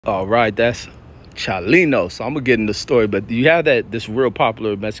All right, that's Chalino. So I'm gonna get into the story, but you have this real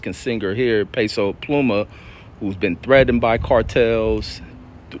popular Mexican singer here, Peso Pluma, who's been threatened by cartels,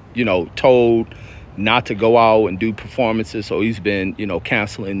 told not to go out and do performances. So he's been,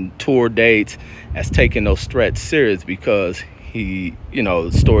 canceling tour dates, has taken those threats serious because he, the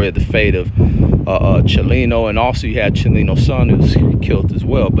story of the fate of Chalino, and also you had Chalino's son who's killed as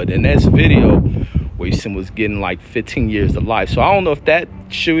well. But in this video, where he was getting like 15 years to life. So I don't know if that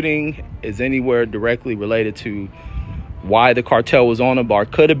shooting is anywhere directly related to why the cartel was on him, or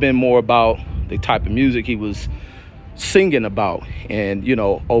could have been more about the type of music he was singing about and,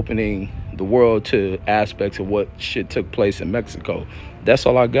 opening the world to aspects of what shit took place in Mexico. That's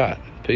all I got.